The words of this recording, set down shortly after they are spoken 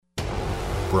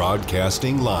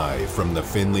Broadcasting live from the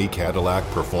Finley Cadillac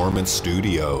Performance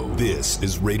Studio. This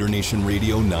is Raider Nation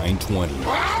Radio 920.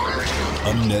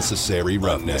 Unnecessary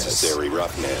Roughness.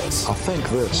 I think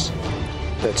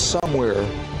that somewhere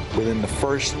within the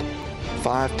first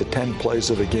 5 to 10 plays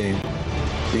of the game,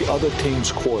 the other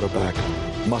team's quarterback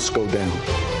must go down.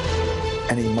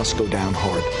 And he must go down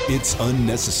hard. It's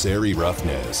Unnecessary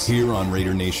Roughness here on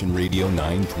Raider Nation Radio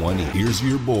 920. Here's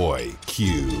your boy,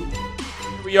 Q.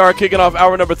 We are kicking off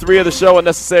hour number 3 of the show,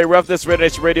 Unnecessary Roughness, Raider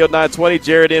Nation Radio 920.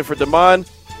 Jared in for Damon.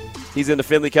 He's in the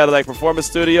Finley Cadillac Performance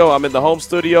Studio. I'm in the home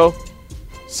studio.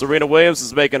 Serena Williams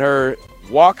is making her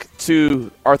walk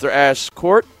to Arthur Ashe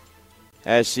Court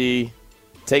as she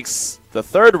takes the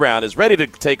third round, is ready to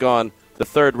take on the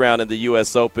third round in the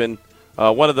U.S. Open.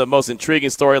 One of the most intriguing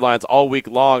storylines all week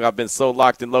long. I've been so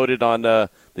locked and loaded on the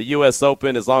U.S.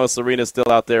 Open. As long as Serena's still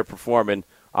out there performing,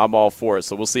 I'm all for it.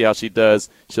 So we'll see how she does.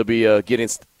 She'll be getting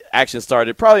action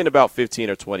started probably in about 15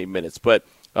 or 20 minutes. But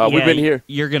we've been here.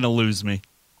 You're going to lose me.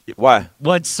 Why?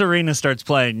 Once Serena starts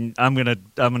playing, I'm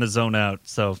gonna zone out.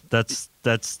 So that's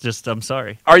just, I'm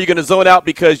sorry. Are you going to zone out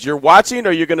because you're watching,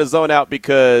 or you're going to zone out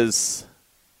because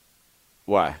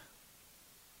why?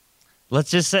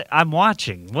 Let's just say I'm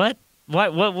watching. What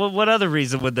other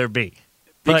reason would there be?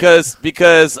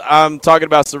 Because I'm talking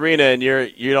about Serena, and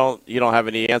you don't have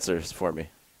any answers for me.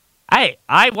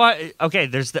 Okay,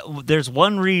 there's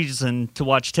one reason to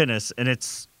watch tennis, and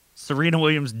it's Serena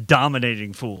Williams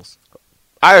dominating fools.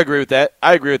 I agree with that.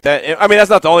 I mean, that's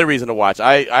not the only reason to watch.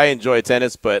 I enjoy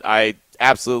tennis, but I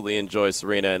absolutely enjoy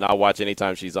Serena, and I'll watch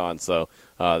anytime she's on. So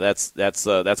that's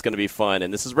going to be fun.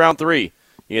 And this is round 3,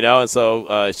 and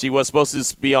so she was supposed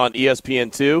to be on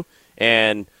ESPN2,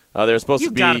 and they're supposed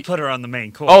to be. You got to put her on the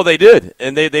main court. Oh, they did,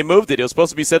 and they moved it. It was supposed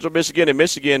to be Central Michigan and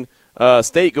Michigan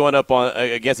State going up on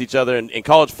against each other in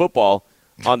college football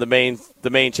on the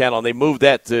main channel, and they moved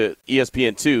that to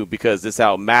ESPN2 because this is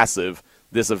how massive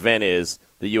this event is.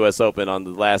 The U.S. Open on the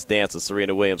last dance of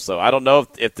Serena Williams. So I don't know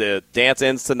if the dance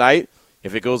ends tonight,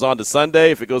 if it goes on to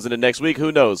Sunday, if it goes into next week,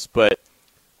 who knows? But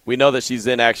we know that she's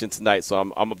in action tonight,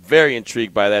 so I'm very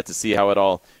intrigued by that to see how it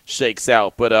all shakes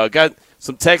out. But got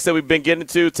some texts that we've been getting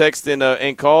to, text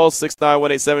and calls,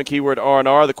 69187, keyword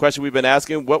R&R. The question we've been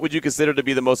asking, what would you consider to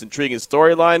be the most intriguing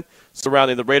storyline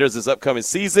surrounding the Raiders this upcoming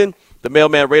season? The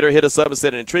Mailman Raider hit us up and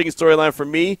said an intriguing storyline for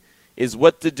me is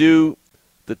what to do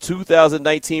the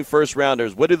 2019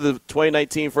 first-rounders. What do the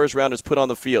 2019 first-rounders put on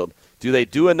the field? Do they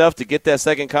do enough to get that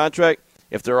second contract?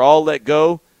 If they're all let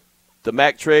go, the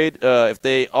Mac trade, if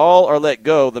they all are let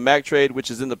go, the Mac trade, which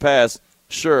is in the past,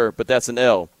 sure, but that's an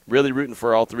L. Really rooting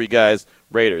for all 3 guys,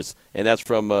 Raiders. And that's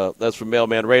from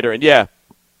Mailman Raider. And, yeah,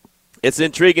 it's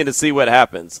intriguing to see what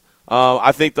happens.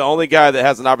 I think the only guy that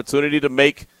has an opportunity to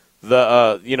make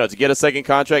to get a second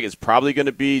contract is probably going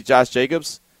to be Josh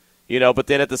Jacobs. But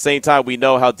then at the same time, we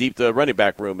know how deep the running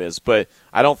back room is. But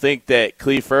I don't think that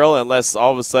Cleve Farrell, unless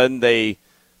all of a sudden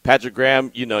Patrick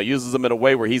Graham, uses them in a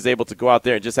way where he's able to go out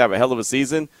there and just have a hell of a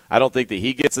season, I don't think that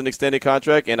he gets an extended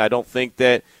contract, and I don't think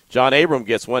that John Abram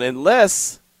gets one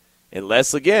unless,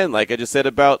 again, like I just said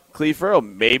about Cleve Farrell,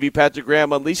 maybe Patrick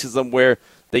Graham unleashes them where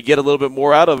they get a little bit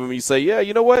more out of him. You say, yeah,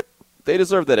 you know what? They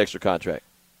deserve that extra contract.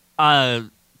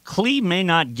 Cleve may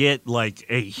not get like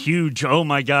a huge, oh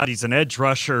my God, he's an edge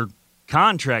rusher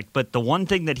contract, but the one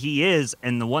thing that he is,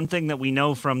 and the one thing that we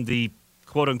know from the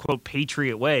quote-unquote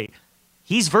Patriot way,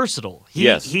 he's versatile.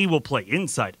 He will play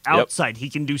inside, outside. Yep. He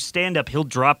can do stand-up. He'll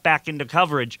drop back into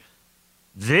coverage.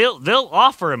 They'll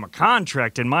offer him a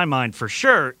contract, in my mind, for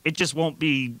sure. It just won't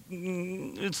be –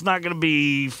 it's not going to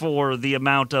be for the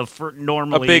amount of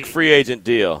normally – a big free agent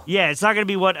deal. Yeah, it's not going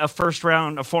to be what a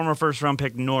former first-round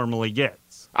pick normally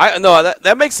gets.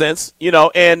 That makes sense,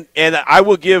 and I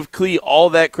will give Clee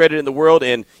all that credit in the world.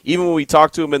 And even when we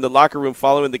talked to him in the locker room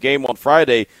following the game on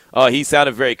Friday, he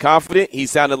sounded very confident. He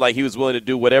sounded like he was willing to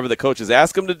do whatever the coaches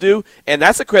asked him to do, and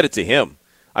that's a credit to him.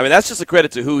 I mean, that's just a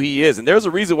credit to who he is. And there's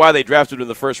a reason why they drafted him in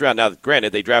the first round. Now,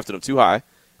 granted, they drafted him too high.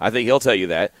 I think he'll tell you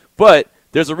that. But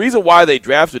there's a reason why they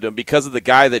drafted him because of the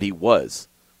guy that he was.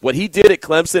 What he did at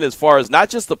Clemson as far as not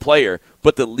just the player,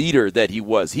 but the leader that he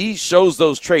was. He shows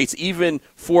those traits even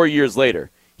 4 years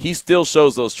later. He still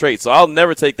shows those traits. So I'll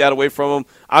never take that away from him.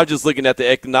 I'm just looking at the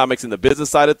economics and the business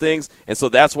side of things. And so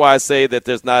that's why I say that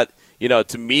there's not,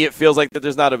 to me it feels like that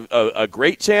there's not a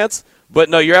great chance. But,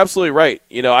 no, you're absolutely right.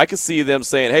 I could see them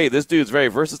saying, hey, this dude's very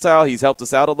versatile. He's helped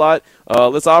us out a lot.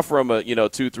 Let's offer him a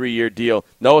 2-3 year deal.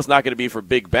 No, it's not going to be for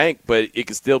big bank, but it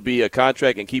can still be a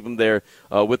contract and keep him there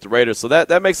with the Raiders. So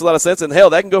that makes a lot of sense. And, hell,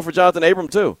 that can go for Jonathan Abram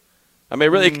too. I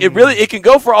mean, really, it can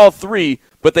go for all 3,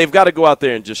 but they've got to go out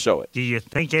there and just show it. Do you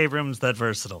think Abram's that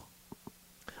versatile?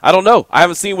 I don't know. I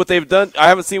haven't seen what they've done. I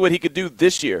haven't seen what he could do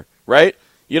this year, right?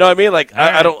 You know what I mean? Like,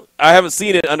 I haven't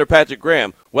seen it under Patrick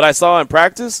Graham. What I saw in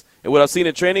practice and what I've seen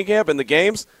in training camp and the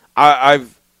games,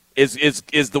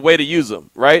 is the way to use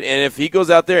him, right? And if he goes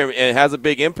out there and has a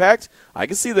big impact, I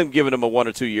can see them giving him a 1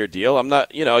 or 2 year deal. I'm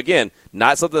not, again,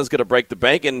 not something that's going to break the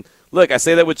bank. And look, I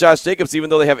say that with Josh Jacobs, even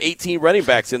though they have 18 running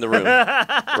backs in the room,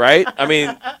 right? I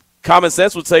mean, common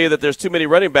sense would tell you that there's too many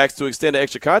running backs to extend an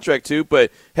extra contract to.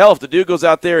 But hell, if the dude goes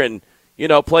out there and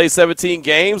plays 17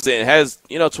 games and has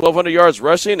 1,200 yards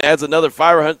rushing, adds another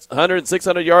 500,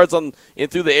 600 yards in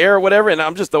through the air or whatever, and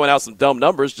I'm just throwing out some dumb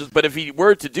numbers. But if he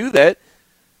were to do that,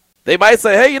 they might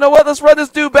say, hey, you know what? Let's run this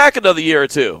dude back another year or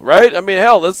two, right? I mean,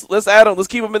 hell, let's add him. Let's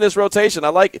keep him in this rotation. I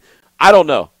like it. I don't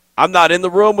know. I'm not in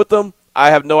the room with them. I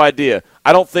have no idea.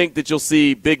 I don't think that you'll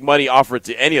see big money offered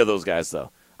to any of those guys, though.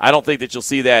 I don't think that you'll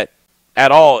see that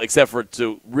at all, except for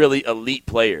to really elite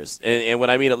players. And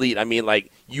when I mean elite, I mean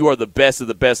like you are the best of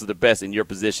the best of the best in your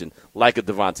position, like a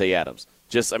Devontae Adams.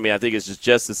 I think it's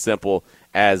just as simple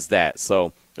as that.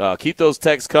 So keep those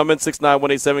texts coming,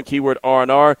 69187, keyword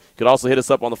R&R. You can also hit us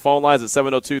up on the phone lines at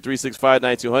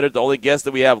 702-365-9200. The only guest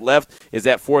that we have left is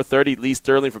at 4:30, Lee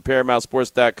Sterling from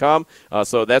ParamountSports.com.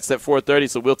 So that's at 4:30,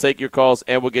 so we'll take your calls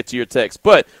and we'll get to your texts.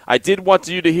 But I did want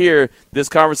you to hear this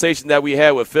conversation that we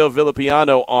had with Phil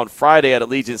Villapiano on Friday at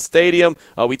Allegiant Stadium.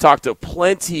 We talked to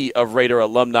plenty of Raider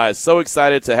alumni. So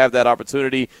excited to have that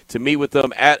opportunity to meet with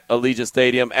them at Allegiant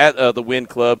Stadium, at the Wynn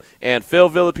Club. And Phil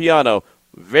Villapiano,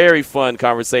 very fun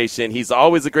conversation. He's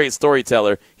always a great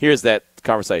storyteller. Here's that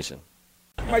conversation.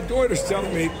 My daughter's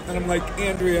telling me, and I'm like,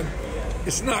 Andrea,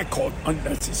 it's not called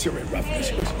unnecessary roughness.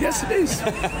 She goes, yes, it is.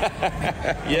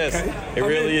 Yes, okay? It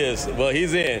really is. Well,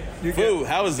 he's in. Fu,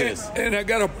 how is this? And I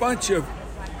got a bunch of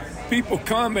people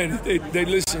comment. They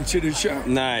listen to the show.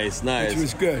 Nice. Which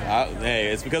was good. Hey,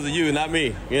 it's because of you, not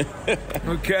me.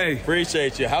 Okay.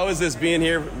 Appreciate you. How is this being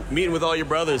here, meeting with all your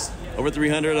brothers, over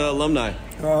 300 alumni?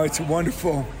 Oh, it's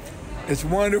wonderful. It's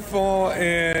wonderful,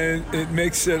 and it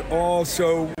makes it all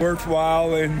so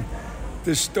worthwhile, and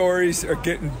the stories are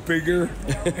getting bigger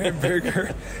and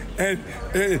bigger, and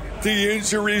the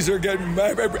injuries are getting –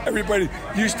 everybody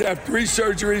used to have 3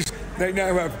 surgeries. They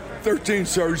now have 13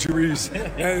 surgeries,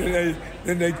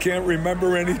 and they can't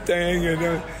remember anything,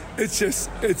 and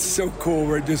it's so cool.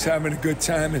 We're just having a good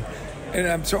time, and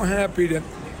I'm so happy that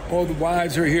all the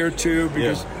wives are here, too,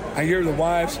 because I hear the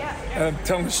wives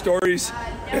telling stories,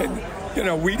 and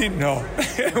we didn't know.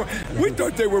 We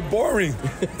thought they were boring.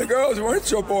 The girls weren't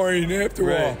so boring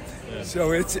after all. Yeah.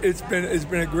 So it's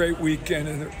been a great weekend,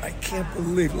 and I can't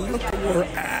believe, look where we're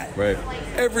at. Right.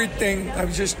 Everything. I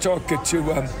was just talking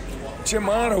to Jim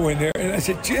Otto in there, and I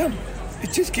said, Jim,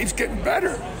 it just keeps getting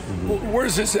better. Mm-hmm.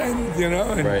 Where's this end?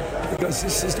 And right. Because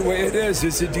this is the way it is.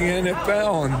 This is the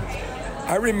NFL, and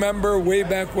I remember way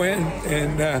back when,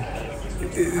 and I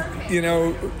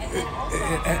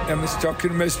was talking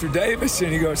to Mr. Davis,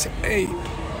 and he goes, hey,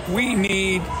 we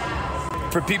need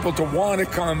for people to want to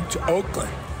come to Oakland.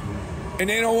 And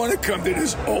they don't want to come to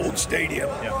this old stadium,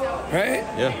 right?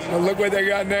 Yeah. So look what they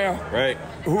got now. Right.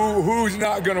 Who's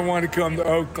not going to want to come to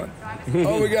Oakland?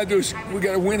 All we got to do is we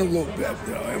got to win a little bit.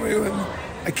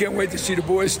 I can't wait to see the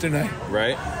boys tonight.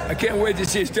 Right. I can't wait to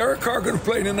see. Is Derek Carr going to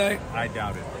play tonight? I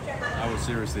doubt it. I would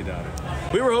seriously doubt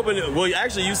it. We were hoping – well,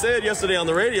 actually, you said yesterday on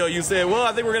the radio, I think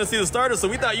we're going to see the starters, so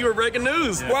we thought you were breaking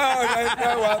news.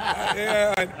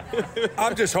 Yeah.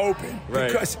 I'm just hoping.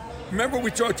 Right. Because remember we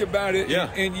talked about it,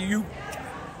 and you,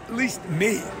 at least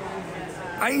me,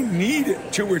 I needed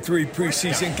 2 or 3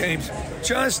 preseason games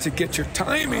just to get your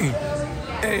timing.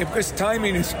 And because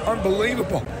timing is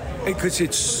unbelievable. Because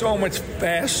it's so much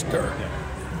faster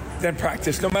than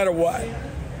practice, no matter what.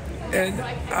 And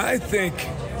I think,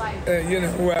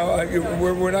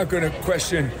 we're not going to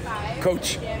question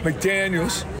Coach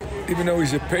McDaniels, even though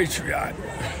he's a Patriot.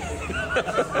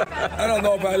 I don't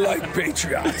know if I like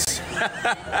Patriots,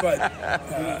 but...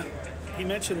 He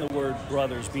mentioned the word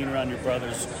brothers, being around your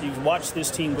brothers. You've watched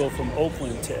this team go from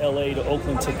Oakland to L.A. to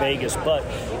Oakland to Vegas, but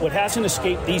what hasn't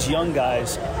escaped these young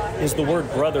guys is the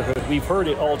word brotherhood. We've heard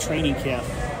it all training camp.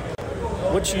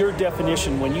 What's your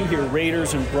definition when you hear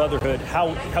Raiders and brotherhood,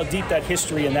 how deep that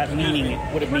history and that meaning,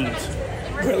 what it means?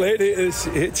 Well, it is.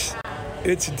 It's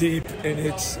deep, and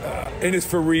it's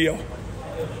for real.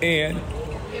 And,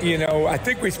 I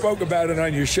think we spoke about it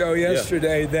on your show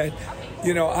yesterday that,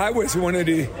 I was one of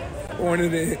the I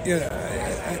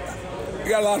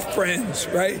got a lot of friends,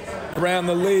 right, around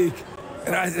the league.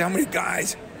 And I said, how many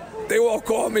guys? They all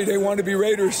called me. They want to be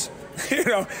Raiders.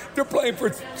 They're playing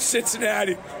for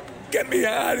Cincinnati. Get me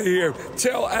out of here.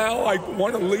 Tell Al I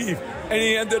want to leave. And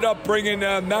he ended up bringing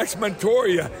Max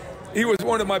Montoya. He was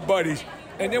one of my buddies.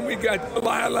 And then we got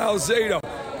Lyle Alzado.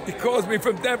 He calls me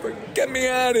from Denver. Get me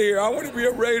out of here. I want to be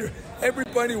a Raider.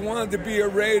 Everybody wanted to be a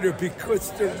Raider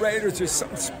because the Raiders are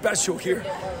something special here.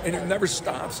 And it never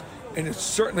stops. And it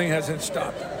certainly hasn't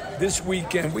stopped. This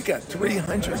weekend, we got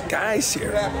 300 guys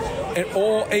here at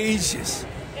all ages.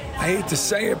 I hate to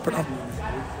say it, but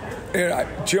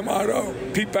Jim Otto,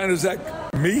 Pete Banaszak,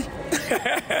 me?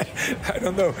 I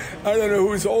don't know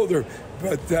who's older,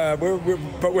 but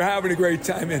we're having a great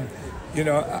time. And you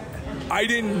know, I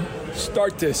didn't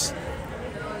start this.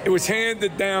 It was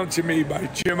handed down to me by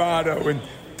Jim Otto and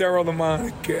Darryl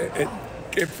Lamont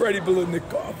and Freddie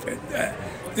Biletnikoff. And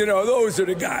you know, those are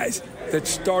the guys that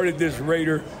started this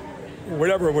Raider,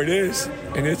 whatever it is,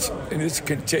 and it's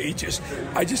contagious.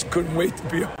 I just couldn't wait to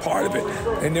be a part of it.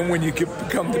 And then when you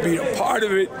become to be a part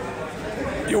of it,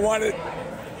 you want it.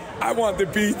 I want to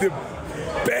be the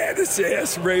baddest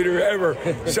ass Raider ever.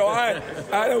 So I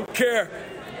don't care.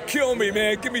 Kill me,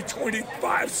 man. Give me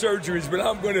 25 surgeries, but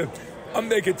I'm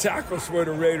making tackles for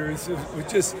the Raiders. It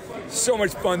was just so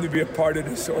much fun to be a part of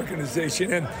this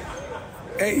organization. And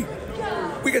hey,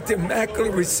 we got the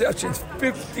Immaculate Receptions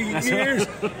 50 years.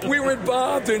 We were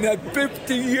involved in that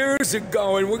 50 years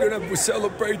ago, and we're going to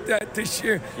celebrate that this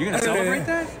year. You're going to celebrate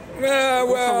that?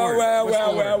 Well.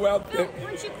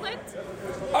 Weren't you clipped?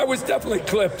 I was definitely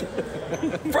clipped.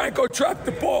 Franco dropped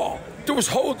the ball. There was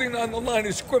holding on the line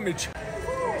of scrimmage.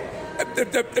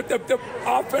 The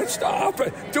offense.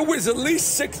 There was at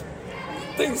least 6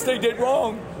 things they did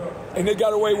wrong, and they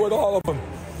got away with all of them.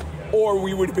 Or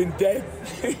we would have been dead.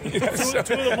 Two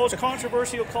of the most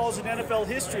controversial calls in NFL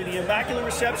history, the Immaculate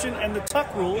Reception and the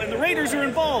Tuck Rule, and the Raiders are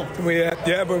involved.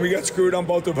 Yeah, but we got screwed on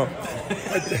both of them.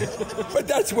 But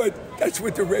that's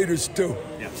what the Raiders do.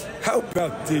 Yes. How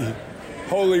about the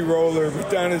Holy Roller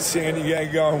down in San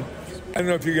Diego? I don't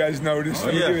know if you guys noticed. Oh,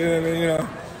 yeah. You know,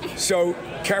 so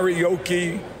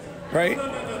karaoke, right?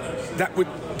 That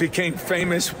became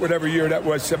famous, whatever year that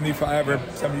was, 75 or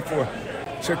 74.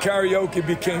 So karaoke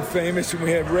became famous, and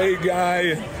we had Ray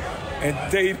Guy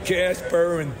and Dave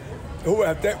Casper, and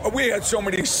we had so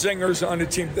many singers on the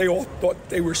team. They all thought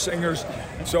they were singers.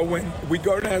 So when we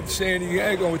go down to San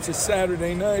Diego, it's a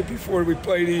Saturday night before we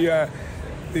play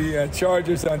the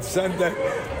Chargers on Sunday.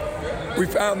 We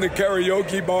found the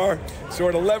karaoke bar. So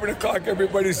at 11 o'clock,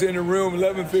 everybody's in the room.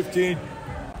 11:15,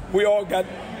 we all got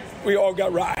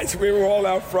rides. We were all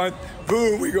out front.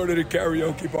 Boom, we go to the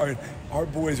karaoke bar. And our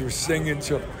boys were singing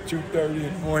till 2:30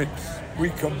 in the morning.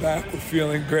 We come back, we're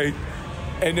feeling great.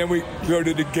 And then we go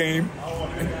to the game.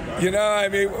 And, you know, I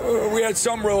mean, we had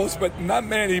some rules, but not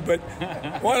many. But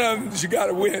one of them is you got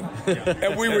to win.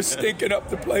 And we were stinking up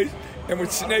the place. And when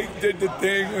Snake did the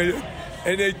thing,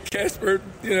 and then Casper,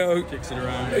 you know, kicks it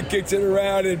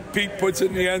around, and Pete puts it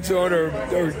in the end zone, or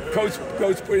Coach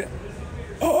put it.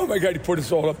 Oh, my God, he put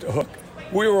us all up the hook.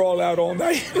 We were all out all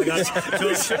night. We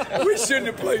shouldn't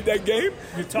have played that game.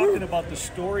 You're talking about the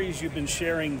stories you've been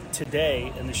sharing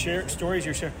today, and the stories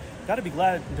you're sharing. Got to be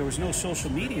glad there was no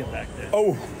social media back then.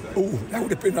 Oh, that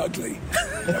would have been ugly.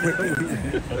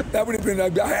 That would have been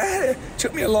ugly. It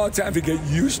took me a long time to get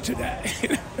used to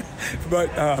that. But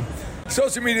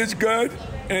social media is good,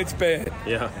 and it's bad.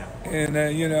 Yeah.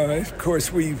 And, you know, of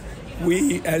course, we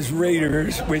as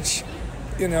Raiders, which...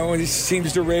 You know, it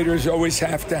seems the Raiders always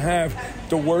have to have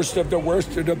the worst of the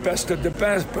worst or the best of the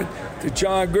best. But the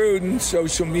John Gruden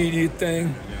social media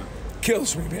thing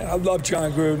kills me, man. I love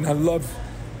John Gruden. I love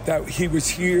that he was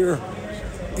here.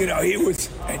 You know, he was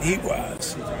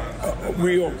a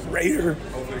real Raider.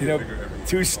 You know,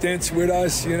 2 stints with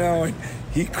us, you know, and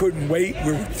he couldn't wait.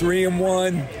 We were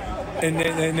 3-1, and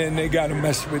then they got to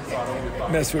mess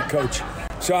with Coach.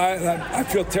 So I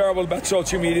feel terrible about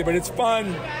social media, but it's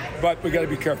fun. But we got to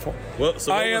be careful. Well,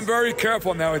 I am very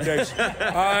careful nowadays.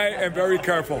 I am very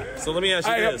careful. So let me ask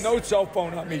you this. I have no cell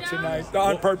phone on me tonight,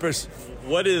 on purpose.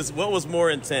 What was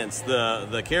more intense,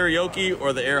 the karaoke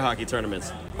or the air hockey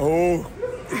tournaments? Oh,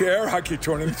 the air hockey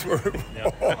tournaments were.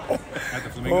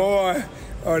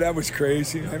 Oh, that was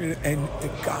crazy. I mean, and the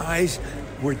guys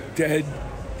were dead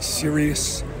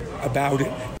serious about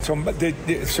it. So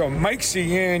Mike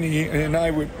Ciani and I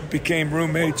became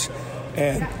roommates.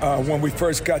 And when we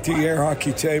first got the air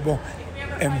hockey table,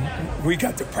 and we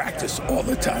got to practice all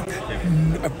the time,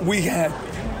 we had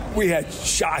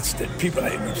shots that people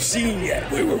hadn't seen yet.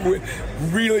 We were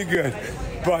really good.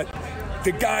 But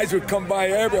the guys would come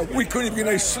by we couldn't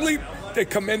even sleep. They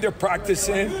come in there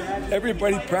practicing.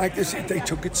 Everybody practicing. They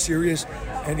took it serious.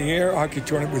 And the air hockey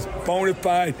tournament was bona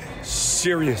fide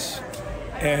serious.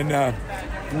 And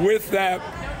with that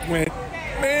went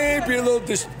maybe a little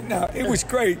now, it was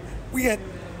great.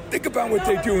 Think about what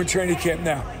they do in training camp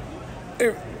now.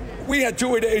 we had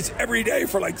two-a-days every day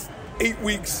for like 8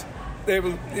 weeks. They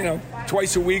were,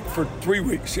 twice a week for 3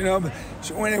 weeks,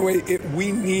 So anyway,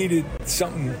 we needed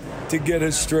something to get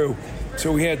us through.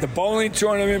 So we had the bowling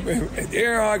tournament, the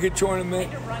air hockey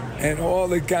tournament, and all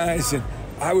the guys. And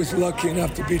I was lucky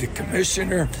enough to be the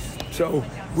commissioner. So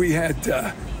we had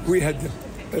the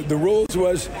rules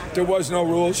was there was no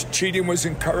rules. Cheating was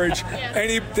encouraged.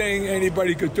 Anything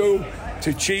anybody could do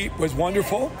to cheat was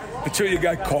wonderful until you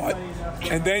got caught.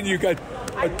 And then you got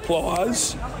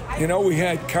applause. We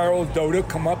had Carol Dota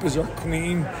come up as our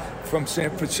queen from San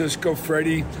Francisco.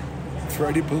 Freddie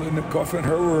Biletnikoff and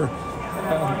her were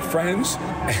friends.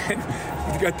 And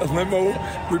we got the limo.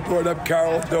 We brought up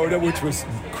Carol Dota, which was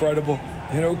incredible.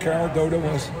 You know who Carol Dota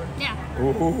was? Yeah.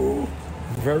 Oh,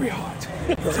 very hot.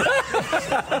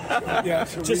 Yeah,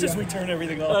 so Just as we turn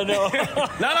everything off. I know.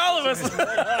 Not all of us.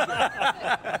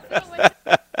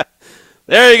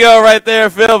 There you go, right there.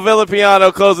 Phil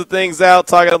Villapiano closing things out,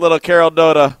 talking a little Carol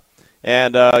Dota.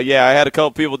 And, I had a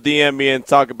couple people DM me and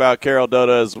talk about Carol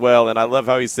Dota as well. And I love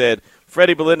how he said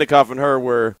Freddie Biletnikoff and her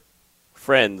were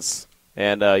friends.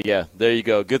 And, there you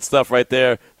go. Good stuff right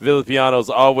there. Villapiano's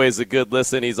always a good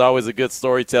listen. He's always a good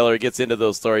storyteller. He gets into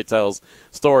those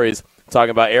stories,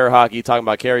 talking about air hockey, talking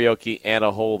about karaoke, and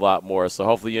a whole lot more. So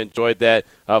hopefully you enjoyed that.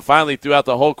 Finally, throughout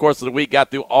the whole course of the week,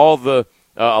 got through all the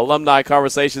alumni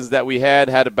conversations that we had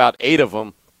about 8 of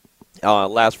them.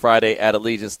 Last Friday at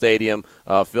Allegiant Stadium,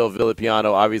 Phil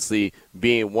Villapiano obviously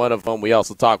being one of them. We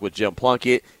also talked with Jim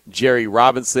Plunkett, Jerry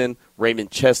Robinson,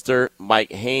 Raymond Chester,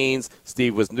 Mike Haynes,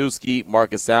 Steve Wisniewski,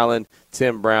 Marcus Allen,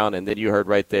 Tim Brown, and then you heard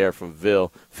right there from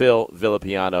Phil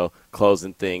Villapiano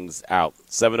closing things out.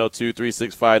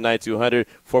 702-365-9200.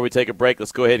 Before we take a break,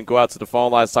 let's go ahead and go out to the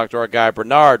phone lines, talk to our guy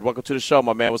Bernard. Welcome to the show,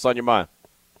 my man. What's on your mind?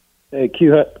 Hey,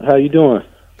 Q, how you doing?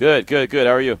 Good. How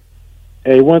are you?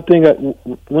 Hey, one thing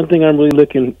I'm really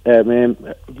looking at,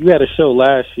 man. You had a show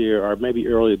last year, or maybe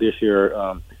earlier this year.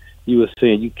 You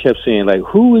kept saying like,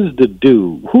 who is the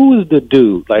dude? Who is the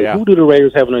dude? Like, who do the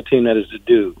Raiders have on their team that is the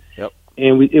dude? Yep.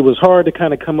 And it was hard to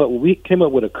kind of come up. We came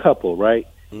up with a couple, right?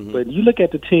 Mm-hmm. But you look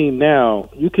at the team now.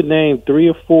 You can name 3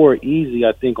 or 4 easy,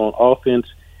 I think, on offense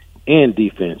and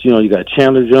defense. You got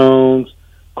Chandler Jones,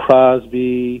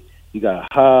 Crosby, you got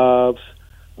Hobbs.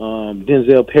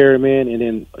 Denzel Perryman, and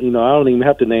then, I don't even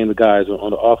have to name the guys on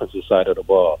the offensive side of the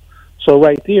ball. So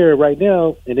right there, right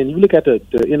now, and then you look at the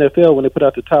NFL when they put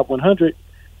out the top 100,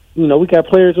 we got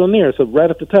players on there. So right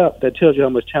at the top, that tells you how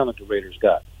much talent the Raiders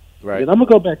got. Right. And I'm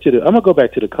gonna go back to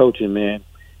the coaching, man.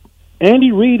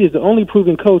 Andy Reid is the only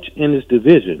proven coach in this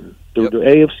division, the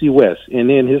AFC West, and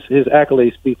then his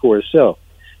accolades speak for itself.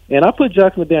 And I put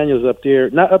Josh McDaniels up there,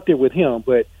 not up there with him,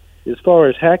 but as far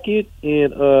as Hackett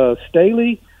and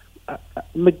Staley,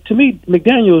 to me,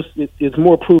 McDaniels is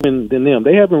more proven than them.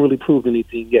 They haven't really proved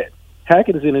anything yet.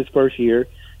 Hackett is in his first year,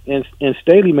 and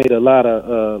Staley made a lot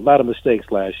of mistakes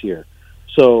last year.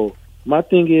 So my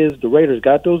thing is, the Raiders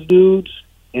got those dudes,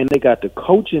 and they got the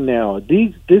coaching now.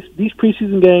 These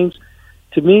preseason games,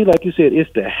 to me, like you said,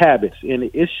 it's the habits, and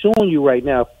it's showing you right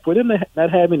now for them to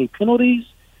not have any penalties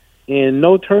and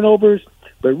no turnovers.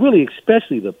 But really,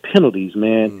 especially the penalties,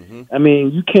 man. Mm-hmm. I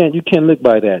mean, you can't look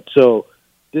by that. So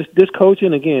this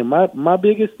coaching again, my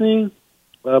biggest thing,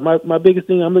 my biggest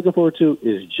thing I'm looking forward to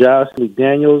is Josh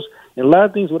McDaniels. And a lot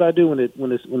of things, what I do when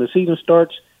the season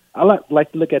starts, I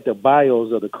like to look at the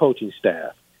bios of the coaching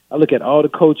staff. I look at all the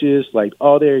coaches, like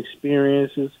all their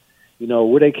experiences,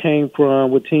 where they came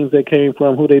from, what teams they came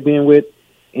from, who they've been with.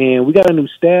 And we got a new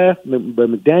staff, but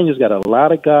McDaniels got a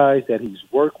lot of guys that he's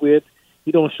worked with.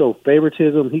 He don't show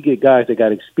favoritism. He get guys that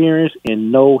got experience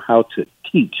and know how to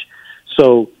teach.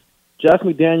 So Josh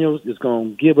McDaniels is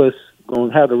going to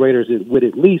have the Raiders with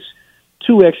at least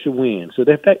 2 extra wins. So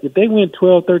if they win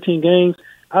 12, 13 games,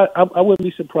 I wouldn't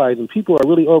be surprised. And people are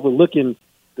really overlooking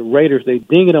the Raiders. They're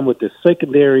dinging them with the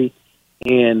secondary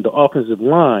and the offensive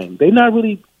line. They're not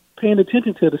really paying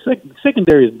attention to the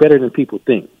secondary is better than people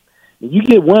think. If you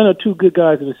get 1 or 2 good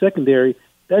guys in the secondary,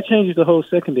 that changes the whole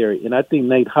secondary, and I think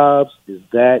Nate Hobbs is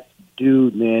that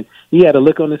dude, man. He had a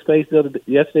look on his face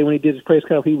yesterday when he did his press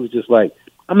conference. He was just like,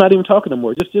 "I'm not even talking no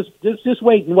more. Just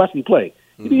wait and watch me play."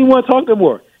 He didn't even want to talk no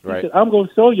more. Right. He said, "I'm going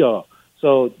to show y'all."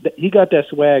 So he got that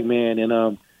swag, man.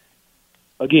 And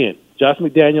again, Josh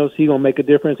McDaniels, he gonna make a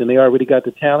difference, and they already got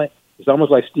the talent. It's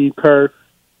almost like Steve Kerr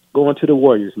going to the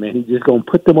Warriors, man. He's just gonna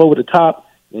put them over the top,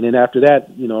 and then after that,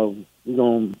 we're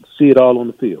gonna see it all on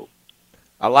the field.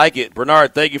 I like it.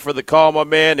 Bernard, thank you for the call, my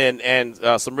man, and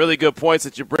some really good points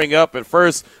that you bring up. And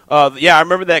first, I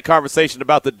remember that conversation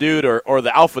about the dude or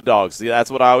the alpha dogs. Yeah, that's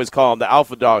what I always call them, the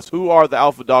alpha dogs. Who are the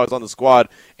alpha dogs on the squad?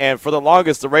 And for the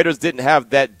longest, the Raiders didn't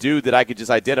have that dude that I could just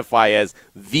identify as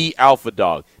the alpha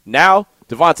dog. Now,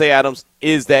 Davante Adams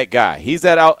is that guy. He's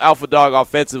that alpha dog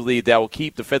offensively that will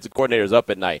keep defensive coordinators up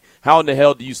at night. How in the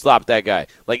hell do you stop that guy?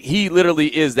 Like, he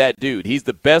literally is that dude. He's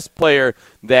the best player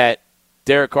that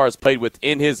Derek Carr has played with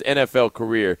in his NFL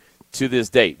career to this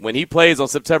date. When he plays on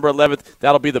September 11th,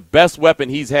 that'll be the best weapon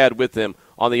he's had with him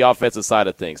on the offensive side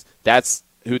of things. That's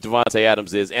who Davante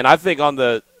Adams is. And I think on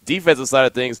the defensive side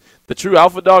of things, the true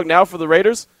alpha dog now for the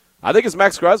Raiders, I think it's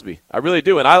Max Crosby. I really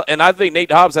do. And I think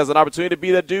Nate Hobbs has an opportunity to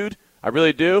be that dude. I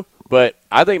really do. But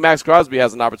I think Max Crosby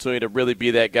has an opportunity to really be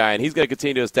that guy. And he's going to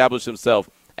continue to establish himself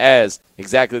as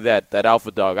exactly that alpha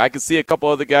dog. I can see a couple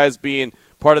other guys being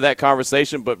part of that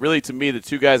conversation, but really to me the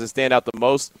two guys that stand out the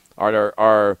most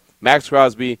are Max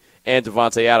Crosby and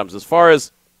Davante Adams. As far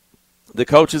as the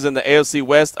coaches in the AFC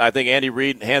West, I think Andy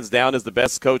Reid, hands down, is the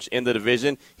best coach in the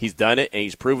division. He's done it, and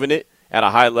he's proven it at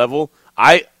a high level.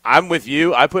 I'm with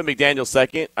you. I put McDaniel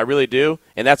second. I really do,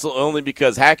 and that's only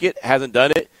because Hackett hasn't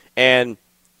done it, and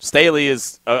Staley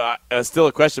is still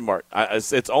a question mark.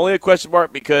 It's only a question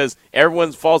mark because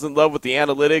everyone falls in love with the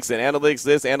analytics and analytics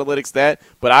this, analytics that.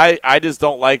 But I just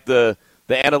don't like the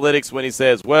analytics when he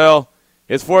says, well,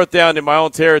 it's fourth down in my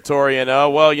own territory, and,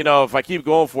 if I keep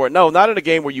going for it. No, not in a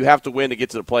game where you have to win to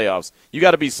get to the playoffs. You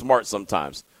got to be smart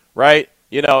sometimes, right?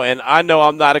 And I know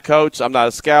I'm not a coach. I'm not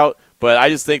a scout. But I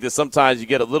just think that sometimes you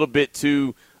get a little bit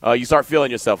too you start feeling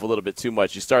yourself a little bit too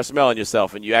much. You start smelling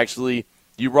yourself, and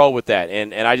you roll with that,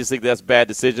 and I just think that's bad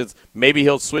decisions. Maybe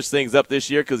he'll switch things up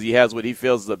this year because he has what he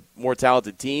feels is a more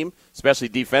talented team, especially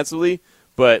defensively.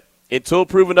 But until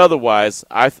proven otherwise,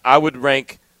 I would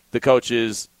rank the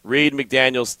coaches Reid,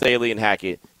 McDaniel, Staley, and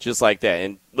Hackett just like that.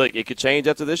 And look, it could change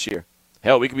after this year.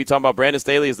 Hell, we could be talking about Brandon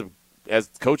Staley as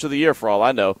coach of the year for all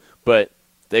I know. But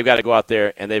they've got to go out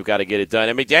there and they've got to get it done.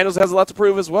 And McDaniels has a lot to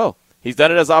prove as well. He's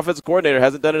done it as offensive coordinator,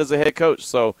 hasn't done it as a head coach.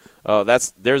 So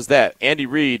there's that. Andy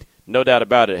Reid, no doubt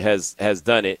about it, has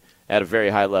done it at a very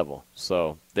high level.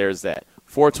 So there's that.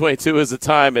 4:22 is the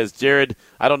time as Jared,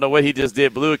 I don't know what he just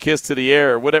did, blew a kiss to the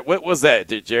air. What was that,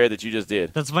 Jared, that you just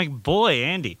did? That's my boy,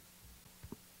 Andy.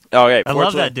 Oh, okay. I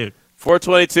love that dude.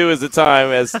 4:22 is the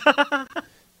time as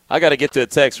I got to get to a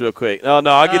text real quick. No,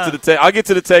 I'll get to the text. I'll get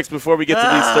to the text before we get to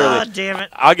Lee Sterling. Oh, damn it!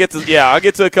 I'll get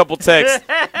to a couple texts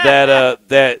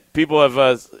that people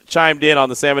have chimed in on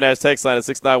the Salmon Ash text line at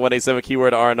 69187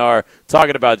 keyword R&R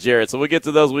talking about Jared. So we'll get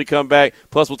to those when we come back.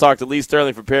 Plus, we'll talk to Lee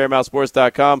Sterling from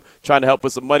ParamountSports.com, trying to help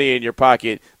put some money in your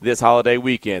pocket this holiday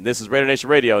weekend. This is Raider Nation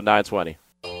Radio 920.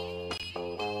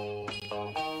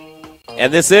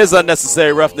 And this is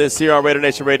Unnecessary Roughness here on Raider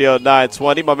Nation Radio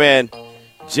 920. My man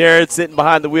Jared sitting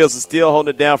behind the wheels of steel,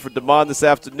 holding it down for Damon this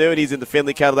afternoon. He's in the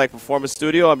Finley Cadillac Performance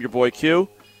Studio. I'm your boy Q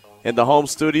in the home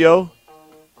studio.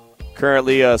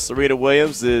 Currently, Serena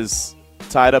Williams is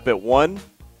tied up at 1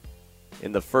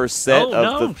 in the first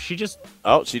set. She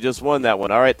just won that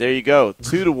one. All right, there you go.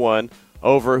 2-1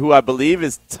 over who I believe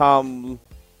is Tom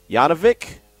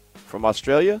Janovic from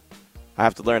Australia. I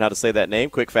have to learn how to say that name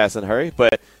quick, fast, and hurry.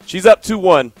 But she's up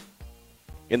 2-1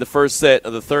 in the first set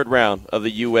of the third round of the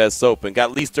U.S. Open.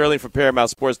 Got Lee Sterling from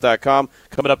ParamountSports.com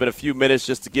coming up in a few minutes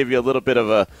just to give you a little bit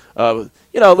of a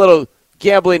little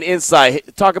gambling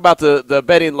insight. Talk about the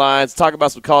betting lines. Talk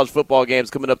about some college football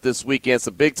games coming up this weekend,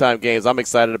 some big-time games I'm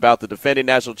excited about. The defending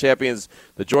national champions,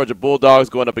 the Georgia Bulldogs,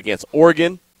 going up against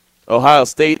Oregon, Ohio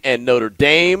State, and Notre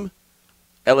Dame.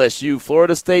 LSU,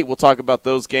 Florida State. We'll talk about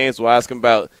those games. We'll ask them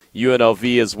about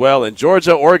UNLV as well. And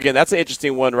Georgia, Oregon, that's an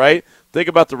interesting one, right? Think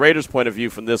about the Raiders' point of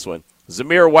view from this one.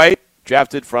 Zamir White,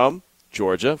 drafted from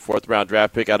Georgia, fourth-round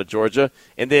draft pick out of Georgia.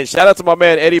 And then shout out to my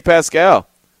man Eddie Pascal,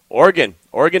 Oregon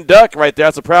Duck right there.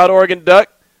 That's a proud Oregon Duck.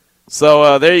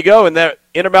 So there you go. In that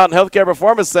Intermountain Healthcare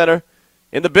Performance Center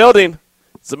in the building,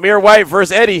 Zamir White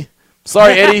versus Eddie.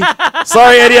 Sorry, Eddie.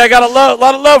 I got a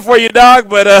lot of love for you, dog.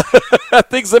 But I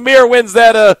think Zamir wins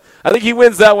that. I think he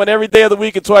wins that one every day of the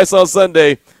week and twice on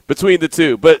Sunday between the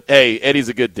two. But hey, Eddie's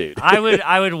a good dude.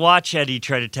 I would watch Eddie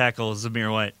try to tackle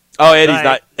Zamir White. Oh, Eddie's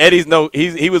not. Eddie's no.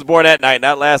 He was born that night,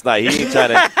 not last night. He ain't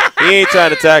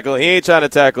trying to tackle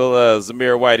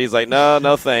Zamir White. He's like,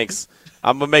 no, thanks.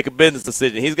 I'm gonna make a business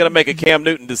decision. He's gonna make a Cam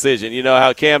Newton decision. You know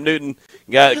how Cam Newton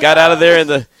got out of there in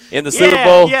the Super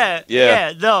Bowl.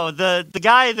 Yeah. No, the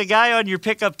guy on your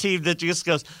pickup team that just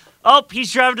goes, oh,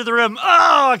 he's driving to the rim.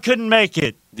 Oh, I couldn't make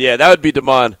it. Yeah, that would be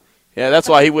Damon. Yeah, that's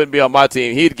why he wouldn't be on my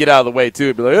team. He'd get out of the way too.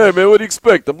 He'd be like, hey man, what do you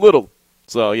expect? I'm little.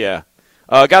 So yeah.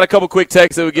 Got a couple quick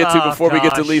texts that we get to before we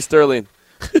get to gosh. Lee Sterling.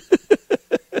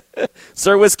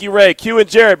 Sir Whiskey Ray, Q and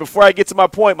Jared, before I get to my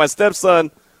point, my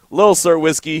stepson, Lil Sir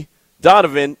Whiskey,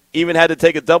 Donovan, even had to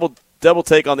take a double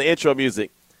take on the intro music.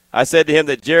 I said to him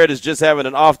that Jared is just having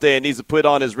an off day and needs to put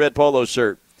on his red polo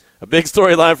shirt. A big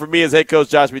storyline for me is head coach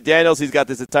Josh McDaniels. He's got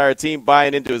this entire team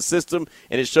buying into his system,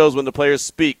 and it shows when the players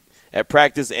speak at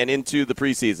practice and into the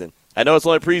preseason. I know it's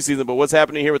only preseason, but what's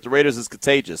happening here with the Raiders is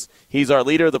contagious. He's our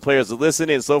leader. The players are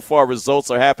listening, and so far results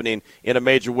are happening in a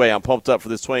major way. I'm pumped up for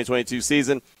this 2022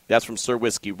 season. That's from Sir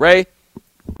Whiskey Ray.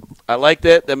 I like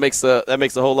that. That makes a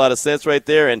whole lot of sense right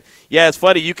there. And, yeah, it's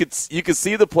funny. You could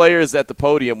see the players at the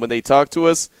podium when they talk to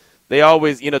us. They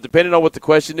always, depending on what the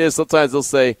question is, sometimes they'll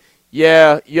say,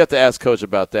 yeah, you have to ask Coach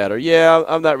about that, or, yeah,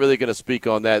 I'm not really going to speak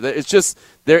on that.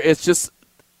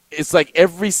 It's like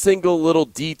every single little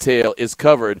detail is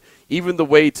covered, even the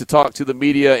way to talk to the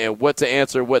media and what to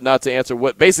answer, what not to answer,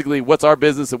 what's our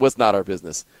business and what's not our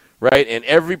business, right? And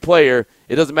every player,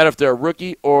 it doesn't matter if they're a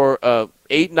rookie or a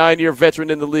 8-9-year veteran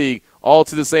in the league, all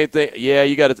to the same thing. Yeah,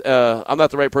 you got to. I'm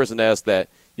not the right person to ask that.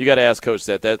 You got to ask Coach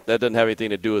that. That doesn't have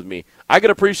anything to do with me. I could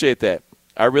appreciate that.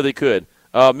 I really could.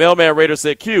 Mailman Raider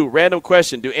said, Q, random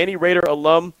question. Do any Raider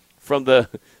alum from the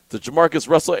Jamarcus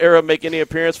Russell era make any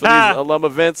appearance for these alum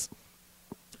events?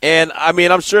 And, I mean,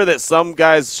 I'm sure that some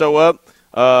guys show up.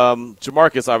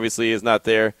 Jamarcus obviously is not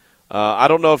there. I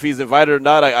don't know if he's invited or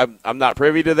not. I'm not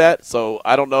privy to that, so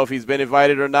I don't know if he's been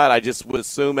invited or not. I just would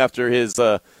assume after his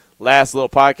last little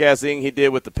podcasting he did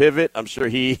with the Pivot, I'm sure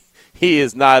he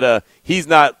is not he's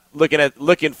not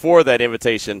looking for that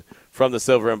invitation from the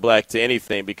Silver and Black to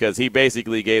anything, because he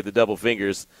basically gave the double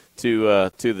fingers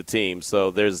to the team.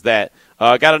 So there's that.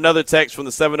 Got another text from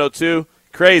the 702.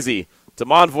 Crazy.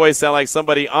 Damon voice sound like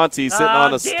somebody auntie sitting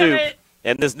on a stoop.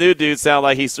 And this new dude sound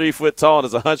like he's 3 foot tall and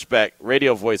is a hunchback.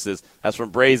 Radio voices. That's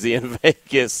from Brazy in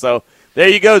Vegas. So there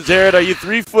you go, Jared. Are you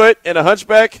 3 foot and a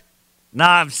hunchback?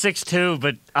 Nah, I'm 6'2",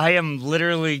 but I am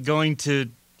literally going to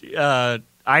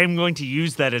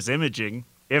use that as imaging.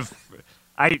 If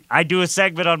I do a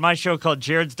segment on my show called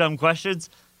Jared's Dumb Questions,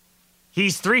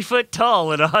 he's 3 foot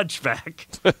tall and a hunchback.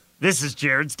 This is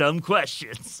Jared's Dumb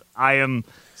Questions. I am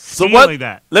stealing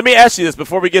that. Let me ask you this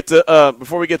before we get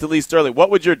to Lee Sterling. What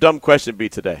would your dumb question be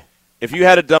today? If you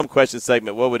had a dumb question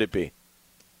segment, what would it be?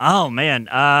 Oh man.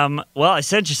 Well, I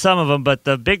sent you some of them, but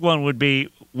the big one would be,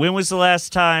 when was the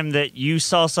last time that you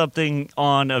saw something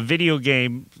on a video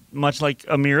game, much like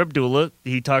Amir Abdullah?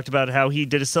 He talked about how he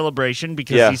did a celebration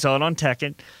because he saw it on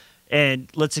Tekken. And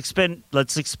let's expand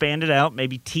it out,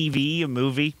 maybe TV, a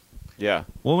movie. Yeah.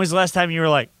 When was the last time you were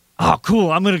like, oh,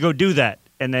 cool, I'm going to go do that?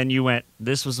 And then you went,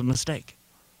 this was a mistake.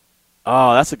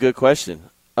 Oh, that's a good question.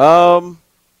 I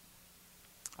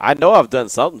know I've done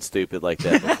something stupid like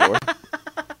that before.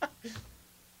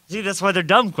 See, that's why they're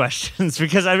dumb questions,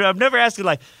 because I'm never asking,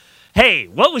 like, hey,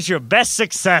 what was your best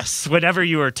success whenever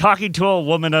you were talking to a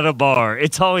woman at a bar?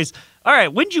 It's always, all right,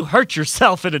 when did you hurt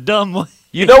yourself in a dumb way?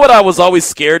 You know what I was always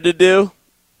scared to do?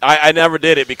 I never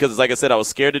did it because, like I said, I was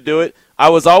scared to do it. I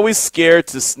was always scared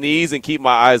to sneeze and keep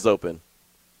my eyes open.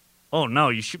 Oh, no,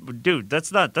 you should, dude,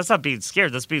 that's not being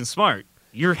scared. That's being smart.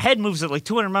 Your head moves at like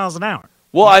 200 miles an hour.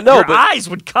 Well, I know, Your but eyes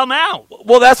would come out.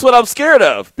 Well, that's what I'm scared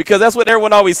of, because that's what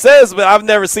everyone always says, but I've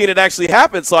never seen it actually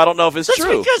happen, so I don't know if it's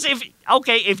true. Because if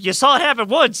you saw it happen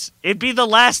once, it'd be the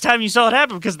last time you saw it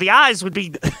happen, because the eyes would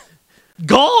be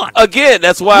gone. Again,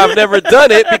 that's why I've never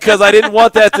done it, because I didn't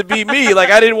want that to be me. Like,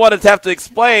 I didn't want to have to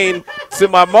explain to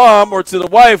my mom or to the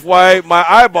wife why my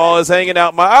eyeball is hanging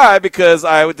out my eye because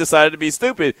I decided to be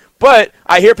stupid. But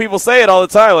I hear people say it all the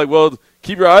time, like, well,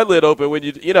 keep your eyelid open when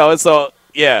and so,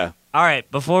 yeah. All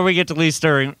right, before we get to Lee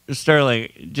Sterling,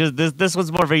 just this one's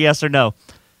more of a yes or no.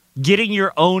 Getting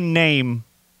your own name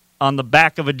on the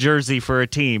back of a jersey for a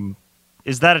team,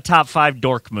 is that a top 5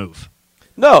 dork move?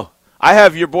 No. I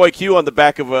have your boy Q on the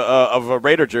back of a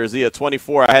Raider jersey, a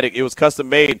 24. I had it was custom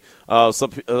made. A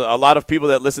lot of people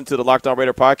that listen to the Locked On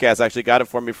Raider podcast actually got it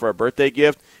for me for a birthday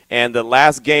gift. And the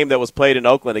last game that was played in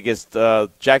Oakland against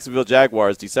Jacksonville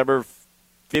Jaguars, December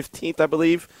 15th, I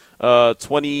believe,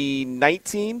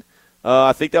 2019.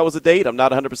 I think that was the date. I'm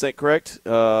not 100% correct.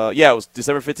 Yeah, it was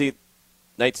December 15th,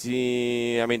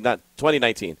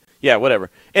 2019. Yeah, whatever.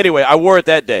 Anyway, I wore it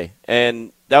that day,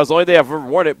 and that was the only day I've ever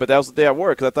worn it, but that was the day I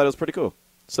wore it because I thought it was pretty cool.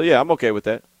 So, yeah, I'm okay with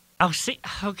that. Oh, see,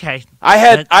 okay. I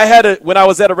had when I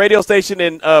was at a radio station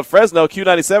in Fresno,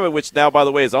 Q97, which now, by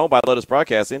the way, is owned by Lotus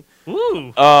Broadcasting.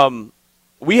 Ooh.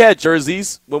 We had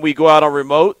jerseys when we go out on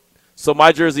remote, so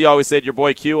my jersey always said your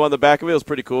boy Q on the back of it. It was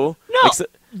pretty cool. No.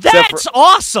 That's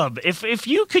awesome. If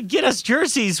you could get us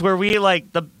jerseys where we,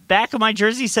 like, the back of my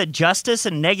jersey said Justice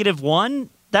and -1,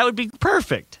 That would be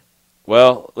perfect.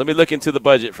 Well, let me look into the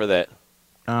budget for that.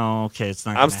 Oh, okay. It's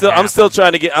not. I'm still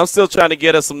trying to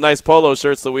get us some nice polo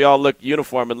shirts so we all look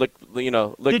uniform and look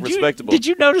respectable. Did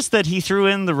you notice that he threw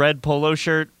in the red polo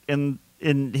shirt in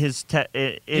his text?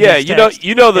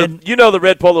 You know the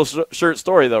red polo shirt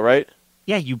story though, right?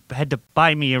 Yeah, you had to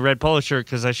buy me a red polo shirt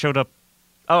because I showed up.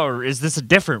 Oh, or is this a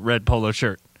different red polo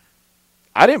shirt?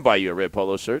 I didn't buy you a red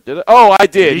polo shirt, did I? Oh, I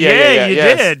did. Yeah, you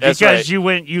did because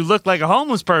right. you looked like a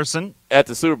homeless person at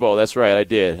the Super Bowl. That's right, I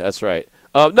did. That's right.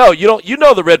 No, you don't. You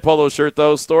know the red polo shirt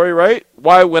though story, right?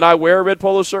 Why when I wear a red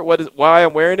polo shirt, why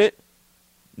I'm wearing it?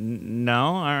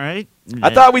 No, all right.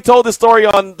 I thought we told the story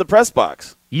on the press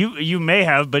box. You may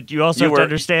have, but you also have to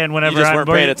understand whenever you just weren't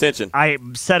paying attention.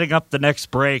 I'm setting up the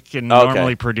next break and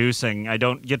normally producing. I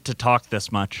don't get to talk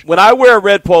this much. When I wear a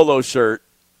red polo shirt,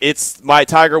 it's my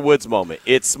Tiger Woods moment.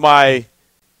 It's my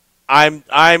I'm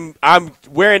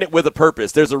wearing it with a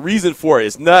purpose. There's a reason for it.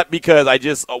 It's not because I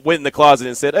just went in the closet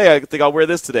and said, "Hey, I think I'll wear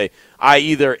this today." I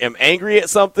either am angry at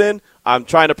something, I'm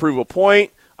trying to prove a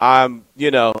point, I'm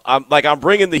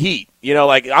bringing the heat.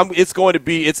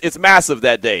 It's massive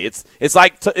that day.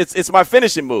 It's my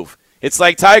finishing move. It's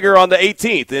like Tiger on the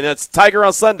 18th, and it's Tiger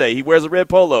on Sunday. He wears a red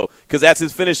polo because that's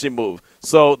his finishing move.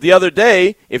 So the other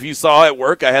day, if you saw at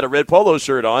work, I had a red polo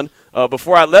shirt on.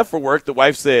 Before I left for work, the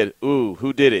wife said, "Ooh,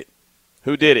 who did it?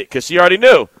 Who did it?" Because she already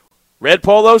knew. Red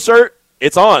polo shirt,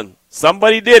 it's on.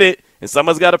 Somebody did it, and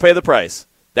someone's got to pay the price.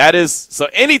 So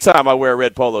anytime I wear a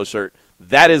red polo shirt,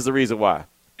 that is the reason why.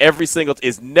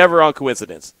 It's never on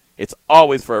coincidence. It's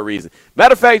always for a reason.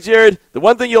 Matter of fact, Jared, the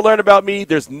one thing you'll learn about me,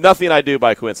 there's nothing I do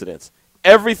by coincidence.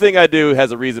 Everything I do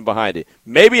has a reason behind it.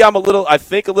 Maybe I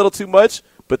think a little too much,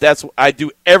 but I do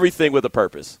everything with a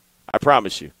purpose. I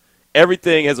promise you.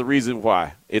 Everything has a reason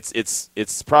why. It's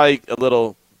probably a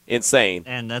little insane.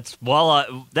 And that's why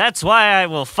I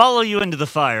will follow you into the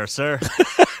fire, sir.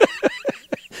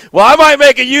 Well, I might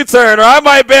make a U-turn, or I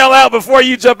might bail out before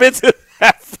you jump into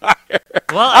that fire.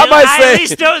 Well, I at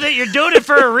least know that you're doing it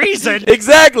for a reason.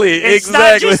 Exactly. It's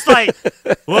not just like,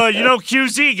 well,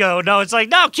 Q's ego. No, it's like,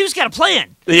 no, Q's got a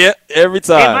plan. Yeah, every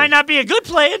time. It might not be a good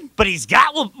plan, but he's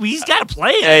got a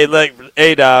plan.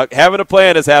 Hey, dog, having a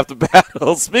plan is half the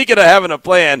battle. Speaking of having a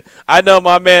plan, I know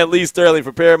my man Lee Sterling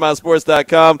from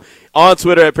ParamountSports.com on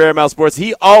Twitter at Paramount Sports.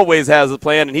 He always has a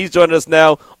plan, and he's joining us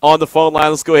now on the phone line.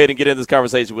 Let's go ahead and get into this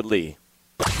conversation with Lee.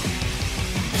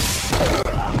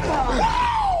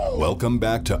 Welcome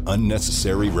back to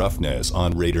Unnecessary Roughness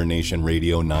on Raider Nation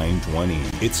Radio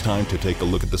 920. It's time to take a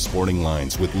look at the sporting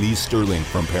lines with Lee Sterling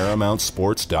from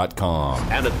ParamountSports.com.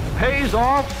 And it pays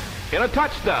off in a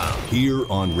touchdown. Here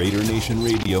on Raider Nation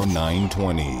Radio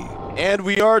 920. And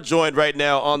we are joined right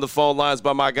now on the phone lines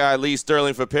by my guy Lee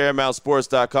Sterling from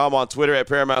ParamountSports.com, on Twitter at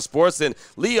Paramount Sports. And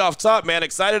Lee, off top, man,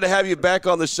 excited to have you back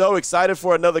on the show. Excited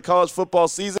for another college football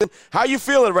season. How you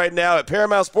feeling right now at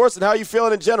Paramount Sports, and how you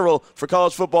feeling in general for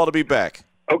college football to be back?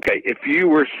 Okay, if you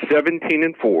were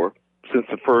 17-4 since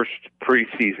the first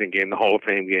preseason game, the Hall of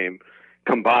Fame game,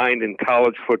 combined in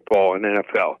college football and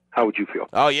NFL, how would you feel?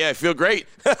 Oh, yeah, I feel great.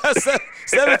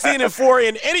 17-4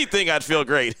 in anything, I'd feel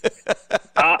great.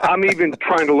 I'm even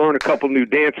trying to learn a couple new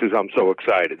dances. I'm so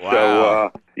excited. Wow.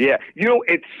 So, yeah,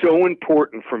 it's so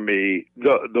important for me.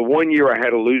 The 1 year I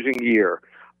had a losing year,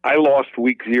 I lost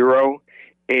week 0,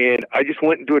 and I just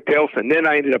went into a tailspin. Then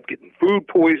I ended up getting food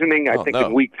poisoning,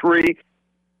 in week 3.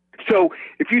 So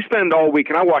if you spend all week,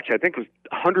 and I watched, I think it was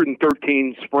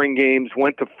 113 spring games,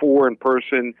 went to 4 in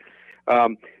person.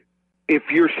 If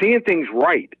you're seeing things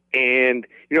right, and,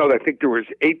 I think there was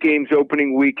 8 games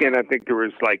opening weekend. I think there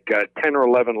was like 10 or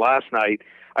 11 last night.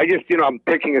 I just, I'm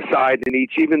picking a side in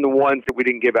each, even the ones that we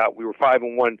didn't give out. We were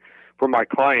 5-1 for my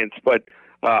clients, but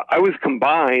I was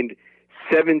combined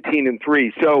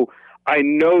 17-3. So I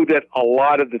know that a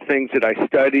lot of the things that I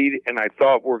studied and I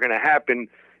thought were going to happen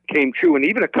came true. And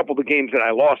even a couple of the games that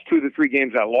I lost, 2 of the 3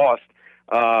 games I lost,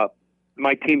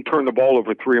 my team turned the ball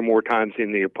over 3 or more times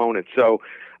than the opponent. So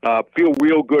feel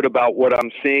real good about what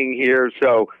I'm seeing here.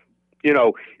 So,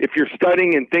 if you're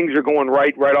studying and things are going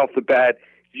right off the bat,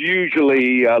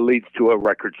 usually leads to a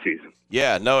record season.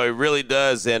 Yeah, no, it really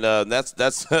does, and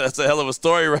that's a hell of a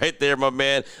story right there, my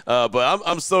man. But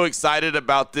I'm so excited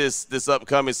about this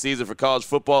upcoming season for college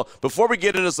football. Before we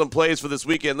get into some plays for this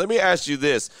weekend, let me ask you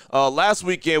this: last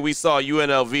weekend we saw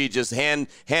UNLV just hand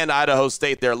Idaho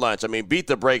State their lunch. I mean, beat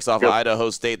the brakes off of Idaho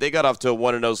State. They got off to a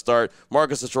 1-0 start.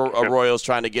 Marcus Arroyo's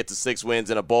trying to get to 6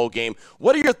 wins in a bowl game.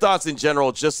 What are your thoughts in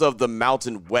general, just of the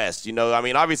Mountain West?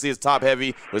 Obviously it's top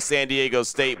heavy with San Diego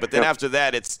State, but then after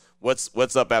that it's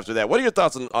What's up after that? What are your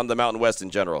thoughts on the Mountain West in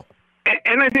general?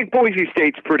 And I think Boise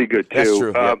State's pretty good, too. That's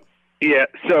true. Yeah,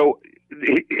 so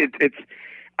it's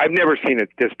I've never seen it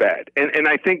this bad, and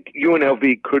I think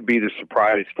UNLV could be the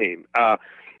surprise team.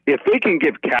 If they can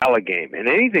give Cal a game, and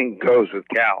anything goes with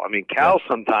Cal. I mean, Cal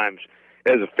sometimes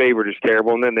as a favorite is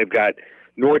terrible, and then they've got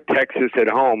North Texas at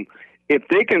home. If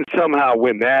they can somehow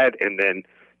win that, and then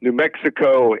New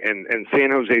Mexico and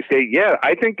San Jose State, yeah,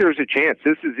 I think there's a chance.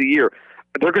 This is the year.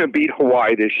 They're going to beat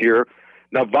Hawaii this year.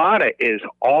 Nevada is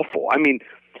awful. I mean,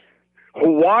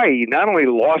 Hawaii not only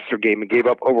lost their game and gave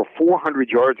up over 400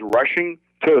 yards rushing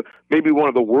to maybe one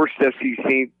of the worst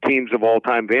SEC teams of all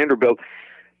time, Vanderbilt.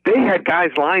 They had guys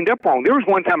lined up wrong. There was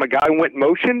one time a guy went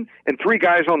motion, and 3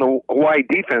 guys on the Hawaii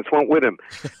defense went with him.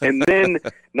 And then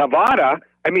Nevada,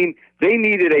 I mean, they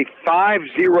needed a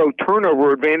 5-0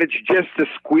 turnover advantage just to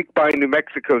squeak by New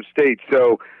Mexico State.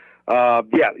 So,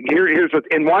 here's what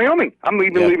 – and Wyoming. I'm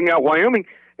leaving out Wyoming.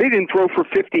 They didn't throw for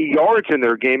 50 yards in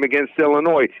their game against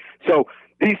Illinois. So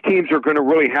these teams are going to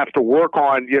really have to work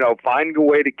on, finding a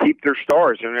way to keep their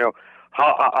stars. And,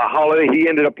 Holiday, he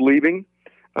ended up leaving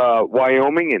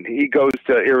Wyoming, and he goes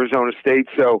to Arizona State.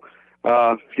 So,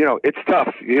 it's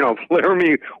tough.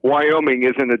 Laramie, Wyoming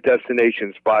isn't a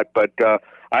destination spot, but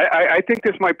I think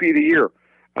this might be the year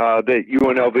that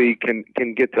UNLV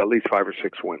can get to at least 5 or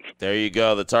 6 wins. There you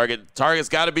go. The target's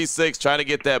got to be 6, trying to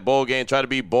get that bowl game, try to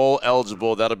be bowl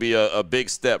eligible. That'll be a big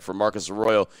step for Marcus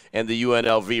Arroyo and the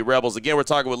UNLV Rebels. Again, we're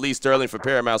talking with Lee Sterling from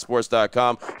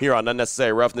ParamountSports.com here on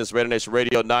Unnecessary Roughness, Raider Nation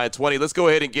Radio 920. Let's go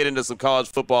ahead and get into some college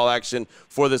football action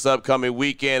for this upcoming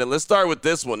weekend. And let's start with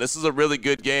this one. This is a really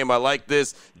good game. I like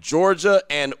this. Georgia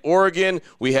and Oregon.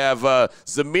 We have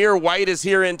Zamir White is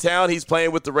here in town. He's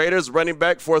playing with the Raiders, running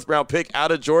back, 4th-round pick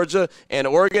out of Georgia. And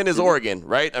Oregon is Oregon,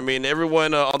 right? I mean,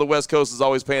 everyone on the West Coast is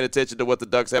always paying attention to what the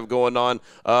Ducks have going on.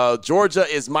 Georgia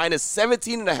is minus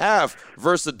 17.5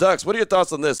 versus the Ducks. What are your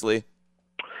thoughts on this, Lee?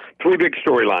 3 big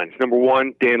storylines. Number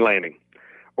 1, Dan Lanning,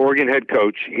 Oregon head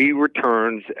coach. He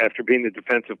returns after being the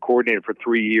defensive coordinator for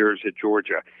 3 years at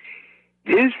Georgia.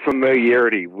 His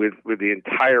familiarity with the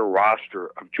entire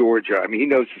roster of Georgia, I mean, he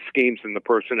knows the schemes and the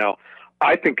personnel.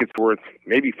 I think it's worth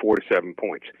maybe 4 to 7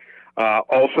 points.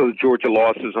 Also, the Georgia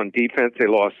losses on defense. They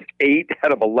lost 8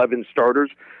 out of 11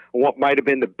 starters, what might have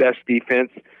been the best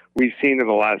defense we've seen in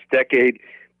the last decade.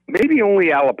 Maybe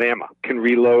only Alabama can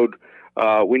reload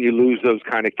when you lose those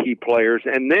kind of key players.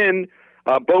 And then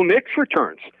Bo Nix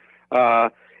returns.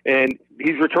 And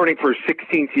he's returning for his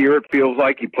 16th year, it feels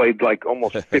like. He played like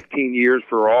almost 15 years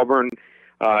for Auburn.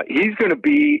 He's going to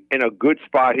be in a good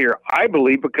spot here, I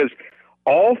believe, because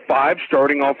all 5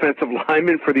 starting offensive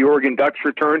linemen for the Oregon Ducks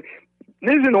return.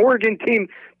 This is an Oregon team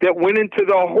that went into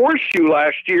the horseshoe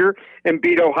last year and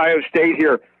beat Ohio State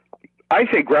here.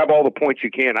 I say grab all the points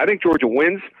you can. I think Georgia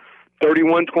wins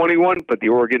 31-21, but the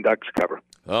Oregon Ducks cover.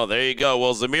 Oh, there you go.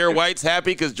 Well, Zamir White's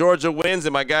happy because Georgia wins,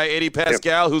 and my guy Eddie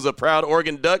Pascal, who's a proud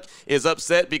Oregon Duck, is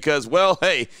upset because, well,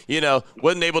 hey,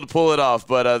 wasn't able to pull it off.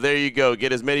 But there you go.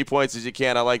 Get as many points as you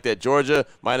can. I like that. Georgia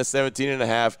minus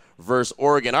 17.5 versus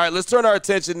Oregon. All right, let's turn our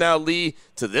attention now, Lee,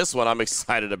 to this one I'm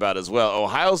excited about as well.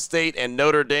 Ohio State and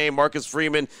Notre Dame. Marcus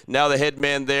Freeman, now the head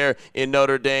man there in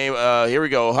Notre Dame. Here we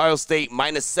go. Ohio State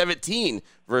minus 17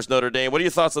 versus Notre Dame. What are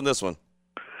your thoughts on this one?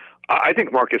 I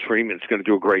think Marcus Freeman's going to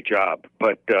do a great job,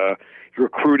 but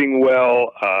recruiting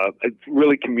well,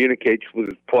 really communicates with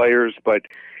his players. But,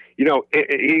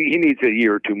 he needs a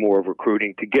year or 2 more of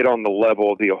recruiting to get on the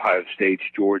level of the Ohio States,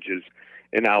 Georgias,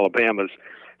 and Alabamas.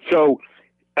 So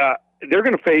they're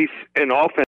going to face an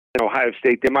offense in Ohio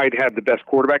State. They might have the best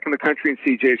quarterback in the country in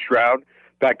C.J. Stroud.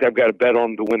 In fact, I've got a bet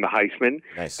on him to win the Heisman.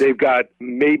 Nice. They've got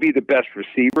maybe the best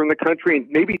receiver in the country and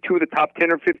maybe 2 of the top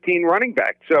 10 or 15 running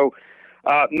backs. So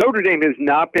Notre Dame has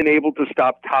not been able to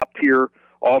stop top-tier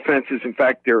offenses. In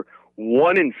fact, they're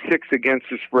 1-6 against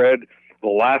the spread the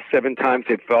last 7 times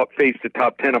they've faced a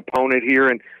top 10 opponent here.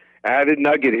 And added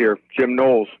nugget here, Jim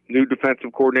Knowles, new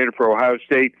defensive coordinator for Ohio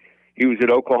State. He was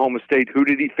at Oklahoma State. Who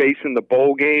did he face in the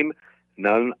bowl game?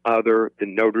 None other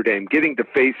than Notre Dame. Getting to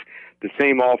face the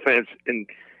same offense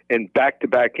in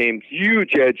back-to-back games.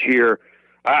 Huge edge here.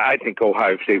 I think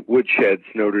Ohio State woodsheds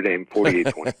Notre Dame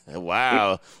 48-20.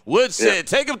 Wow. Woodshed.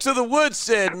 Take them to the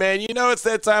woodshed, man. It's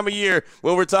that time of year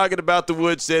when we're talking about the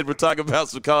woodshed. We're talking about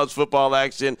some college football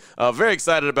action. Very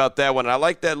excited about that one. And I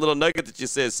like that little nugget that you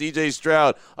said, C.J.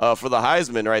 Stroud for the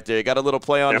Heisman right there. You got a little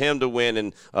play on him to win,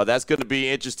 and that's going to be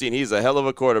interesting. He's a hell of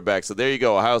a quarterback. So there you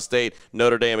go, Ohio State,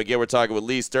 Notre Dame. Again, we're talking with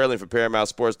Lee Sterling from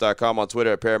ParamountSports.com, on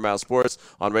Twitter at Paramount Sports,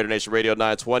 on Raider Nation Radio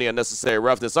 920, Unnecessary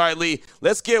Roughness. All right, Lee,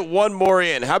 let's get one more in.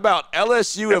 win. How about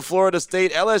LSU and Florida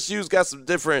State? LSU's got some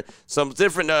different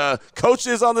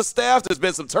coaches on the staff. There's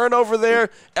been some turnover there.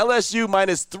 LSU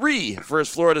 -3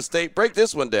 versus Florida State. Break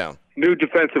this one down. New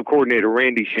defensive coordinator,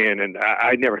 Randy Shannon.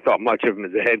 I never thought much of him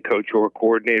as a head coach or a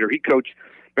coordinator. He coached,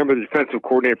 remember, the defensive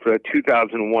coordinator for the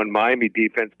 2001 Miami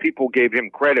defense. People gave him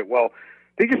credit. Well,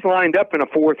 they just lined up in a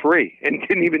 4-3 and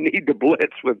didn't even need to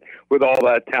blitz with all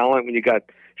that talent when you got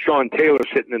Sean Taylor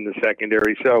sitting in the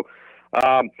secondary. So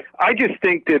I just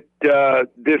think that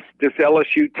this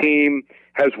LSU team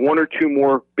has one or two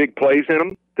more big plays in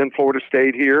them than Florida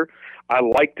State here. I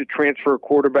like the transfer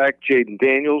quarterback, Jaden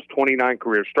Daniels, 29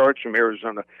 career starts from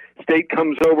Arizona State,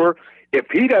 comes over. If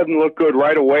he doesn't look good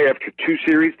right away after 2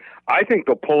 series, I think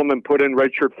they'll pull him and put in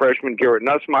redshirt freshman Garrett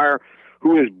Nussmeier,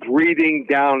 who is breathing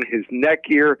down his neck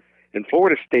here. And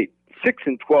Florida State,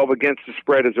 6-12 against the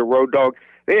spread as a road dog.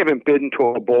 They haven't been to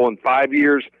a bowl in 5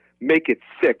 years. Make it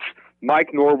 6.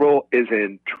 Mike Norvell is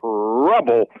in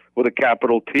trouble with a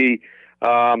capital T.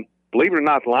 Believe it or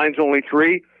not, the line's only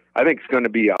 3. I think it's going to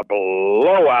be a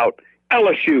blowout.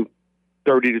 LSU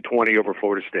 30-20 over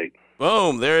Florida State.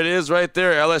 Boom, there it is right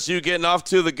there. LSU getting off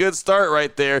to the good start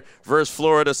right there versus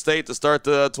Florida State to start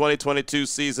the 2022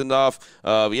 season off.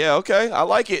 Yeah, okay, I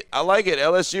like it.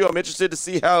 LSU, I'm interested to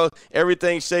see how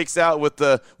everything shakes out with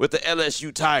the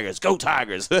LSU Tigers. Go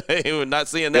Tigers. We're not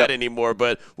seeing that anymore,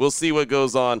 but we'll see what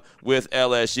goes on with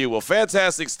LSU. Well,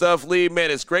 fantastic stuff, Lee.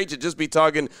 Man, it's great to just be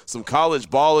talking some college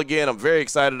ball again. I'm very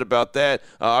excited about that.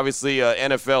 Obviously,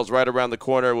 NFL's right around the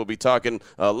corner. We'll be talking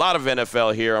a lot of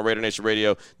NFL here on Raider Nation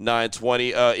Radio 920.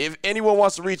 If anyone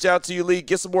wants to reach out to you, Lee,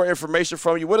 get some more information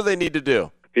from you, what do they need to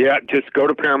do? Yeah, just go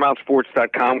to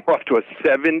ParamountSports.com. We're off to a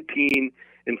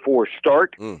 17-4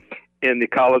 start in the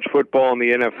college football and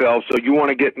the NFL. So you want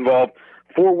to get involved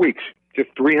 4 weeks,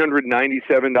 just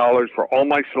 $397 for all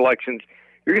my selections.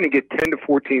 You're going to get 10 to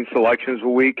 14 selections a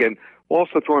week, and we'll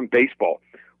also throw in baseball.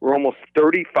 We're almost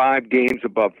 35 games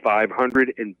above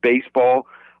 500 in baseball.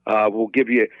 We'll give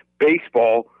you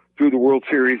baseball through the World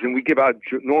Series, and we give out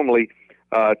normally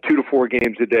 2 to 4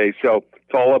 games a day. So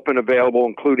it's all up and available,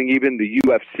 including even the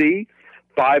UFC.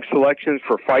 5 selections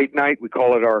for fight night. We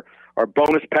call it our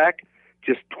bonus pack.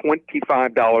 Just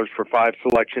 $25 for 5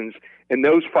 selections. And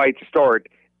those fights start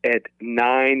at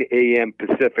 9 a.m.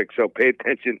 Pacific. So pay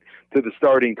attention to the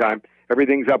starting time.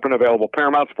 Everything's up and available.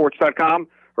 ParamountSports.com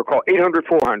or call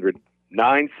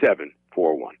 800-400-9741.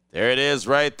 There it is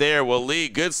right there. Well, Lee,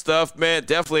 good stuff, man.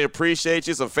 Definitely appreciate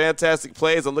you. Some fantastic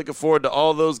plays. I'm looking forward to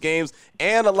all those games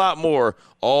and a lot more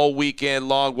all weekend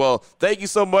long. Well, thank you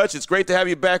so much. It's great to have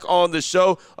you back on the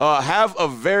show. Have a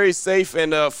very safe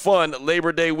and fun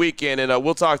Labor Day weekend, and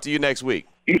we'll talk to you next week.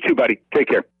 You too, buddy. Take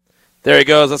care. There he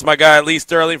goes. That's my guy, Lee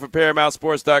Sterling from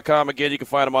ParamountSports.com. Again, you can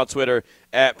find him on Twitter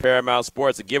at Paramount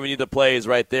Sports. And giving you the plays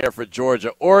right there for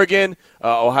Georgia, Oregon,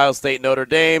 Ohio State, Notre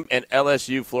Dame, and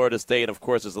LSU, Florida State. And, of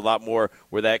course, there's a lot more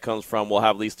where that comes from. We'll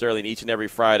have Lee Sterling each and every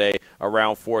Friday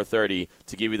around 4:30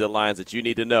 to give you the lines that you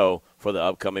need to know for the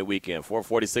upcoming weekend.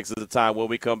 4:46 is the time. When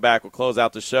we come back, we'll close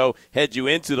out the show, head you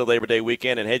into the Labor Day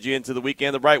weekend, and head you into the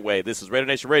weekend the right way. This is Raider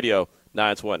Nation Radio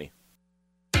 920.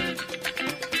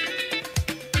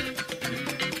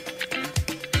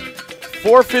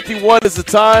 4:51 is the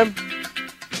time.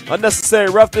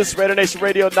 Unnecessary Roughness, Raider Nation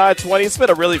Radio 920. It's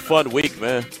been a really fun week,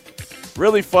 man.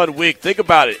 Really fun week. Think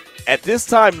about it. At this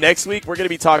time next week, we're going to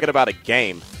be talking about a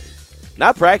game.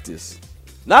 Not practice.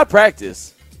 Not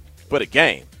practice, but a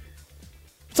game.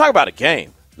 We're talking about a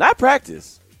game. Not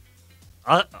practice.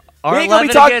 We ain't going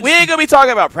to be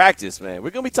talking about practice, man. We're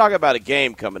going to be talking about a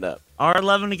game coming up. Our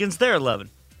 11 against their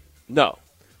 11. No.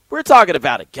 We're talking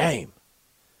about a game.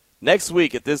 Next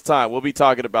week at this time, we'll be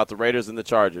talking about the Raiders and the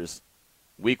Chargers,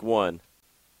 Week 1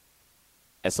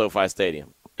 at SoFi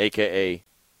Stadium, a.k.a.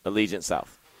 Allegiant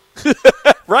South.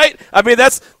 Right? I mean,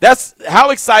 that's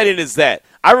how exciting is that?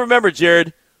 I remember,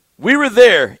 Jared, we were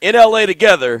there in L.A.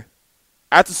 together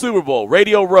at the Super Bowl,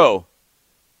 Radio Row.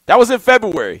 That was in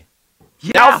February.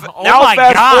 Yeah, my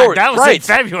God, forward. that was in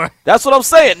February. That's what I'm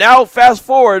saying. Now fast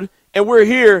forward, and we're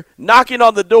here knocking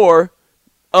on the door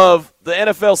of the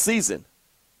NFL season.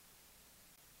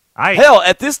 Hell,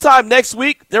 at this time next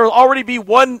week, there will already be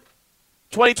one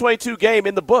 2022 game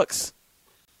in the books.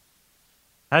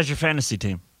 How's your fantasy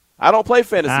teim? I don't play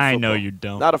fantasy football. I know you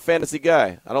don't. Not a fantasy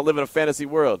guy. I don't live in a fantasy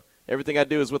world. Everything I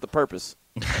do is with a purpose.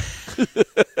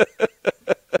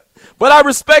 But I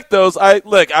respect those. I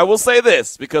will say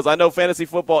this, because I know fantasy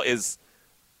football is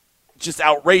just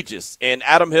outrageous. And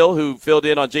Adam Hill, who filled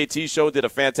in on JT's show, did a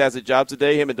fantastic job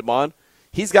today, him and Damon.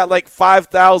 He's got like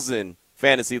 5,000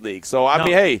 fantasy league. So, I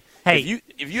mean, hey,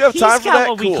 if you have time for that,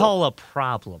 what we call a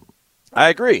problem. I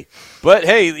agree. But,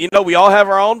 hey, we all have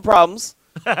our own problems.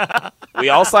 We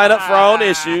all sign up for our own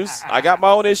issues. I got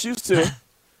my own issues, too.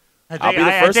 I'll be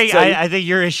the first to tell you. I think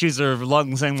your issues are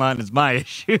along the same line as my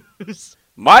issues.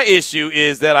 My issue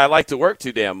is that I like to work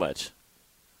too damn much.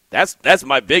 That's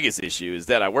my biggest issue, is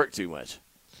that I work too much.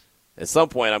 At some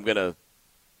point, I'm going to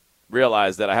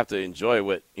realize that I have to enjoy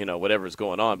whatever's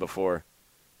going on before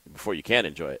you can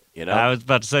enjoy it, I was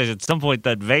about to say, at some point,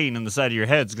 that vein in the side of your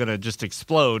head's going to just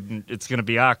explode, and it's going to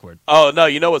be awkward. Oh,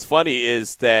 no, what's funny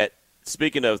is that,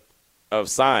 speaking of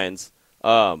signs,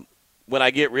 when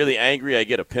I get really angry, I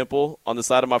get a pimple on the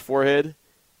side of my forehead,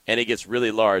 and it gets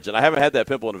really large. And I haven't had that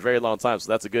pimple in a very long time,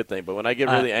 so that's a good thing. But when I get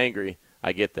really angry,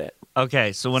 I get that.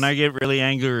 Okay, so when I get really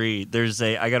angry,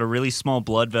 I got a really small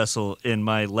blood vessel in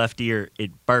my left ear.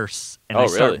 It bursts, and I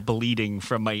start bleeding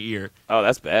from my ear. Oh,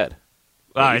 that's bad.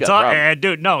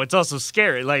 Dude, no, it's also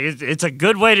scary. Like, it's a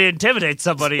good way to intimidate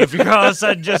somebody if you're all of a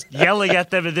sudden just yelling at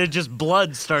them and then just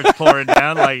blood starts pouring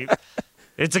down. Like,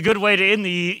 it's a good way to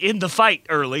end the fight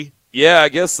early. Yeah, I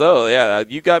guess so. Yeah,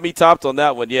 you got me topped on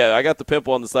that one. Yeah, I got the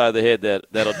pimple on the side of the head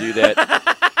that'll do that.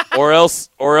 or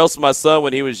else my son,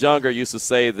 when he was younger, used to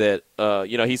say that all of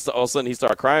a sudden he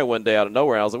started crying one day out of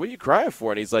nowhere. I was like, "What are you crying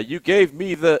for?" And he's like, "You gave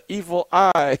me the evil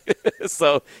eye."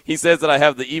 So he says that I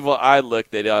have the evil eye look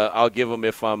that I'll give him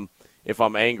if I'm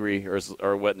angry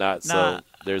or whatnot. So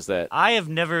there's that. I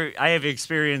have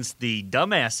experienced the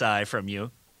dumbass eye from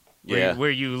you,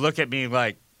 where you look at me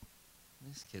like,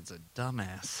 this kid's a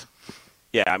dumbass.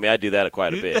 Yeah, I mean, I do that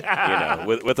quite a bit,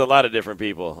 with a lot of different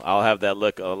people. I'll have that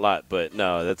look a lot, but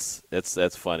no, that's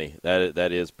funny.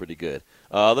 That is pretty good.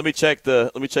 Let me check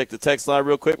the text line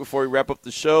real quick before we wrap up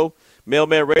the show.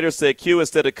 Mailman Raider said, Q,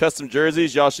 instead of custom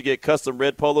jerseys, y'all should get custom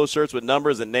red polo shirts with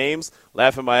numbers and names.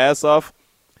 Laughing my ass off.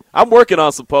 I'm working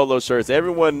on some polo shirts.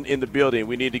 Everyone in the building,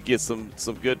 we need to get some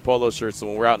good polo shirts so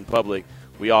when we're out in public,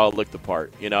 we all look the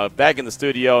part. Back in the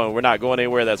studio and we're not going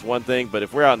anywhere, that's one thing, but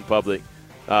if we're out in public,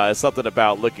 it's something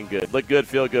about looking good. Look good,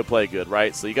 feel good, play good,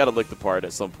 right? So you got to look the part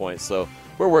at some point. So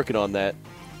we're working on that.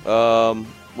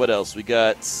 What else? We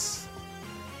got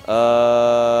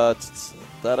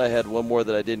thought I had one more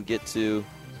that I didn't get to.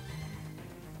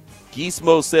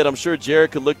 Geesmo said, I'm sure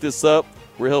Jared could look this up,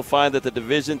 where he'll find that the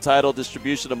division title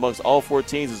distribution amongst all four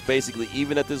teams is basically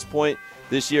even at this point.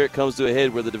 This year it comes to a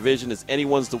head where the division is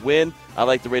anyone's to win. I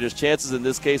like the Raiders' chances in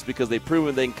this case because they've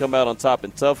proven they can come out on top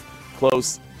in tough,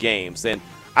 close games. And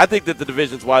I think that the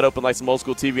division's wide open like some old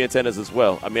school TV antennas as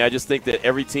well. I mean, I just think that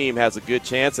every team has a good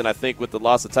chance, and I think with the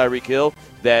loss of Tyreek Hill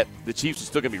that the Chiefs are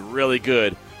still going to be really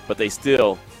good, but they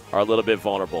still are a little bit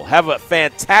vulnerable. Have a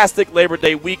fantastic Labor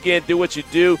Day weekend. Do what you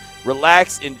do.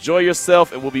 Relax, enjoy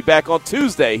yourself, and we'll be back on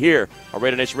Tuesday here on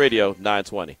Raider Nation Radio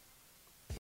 920.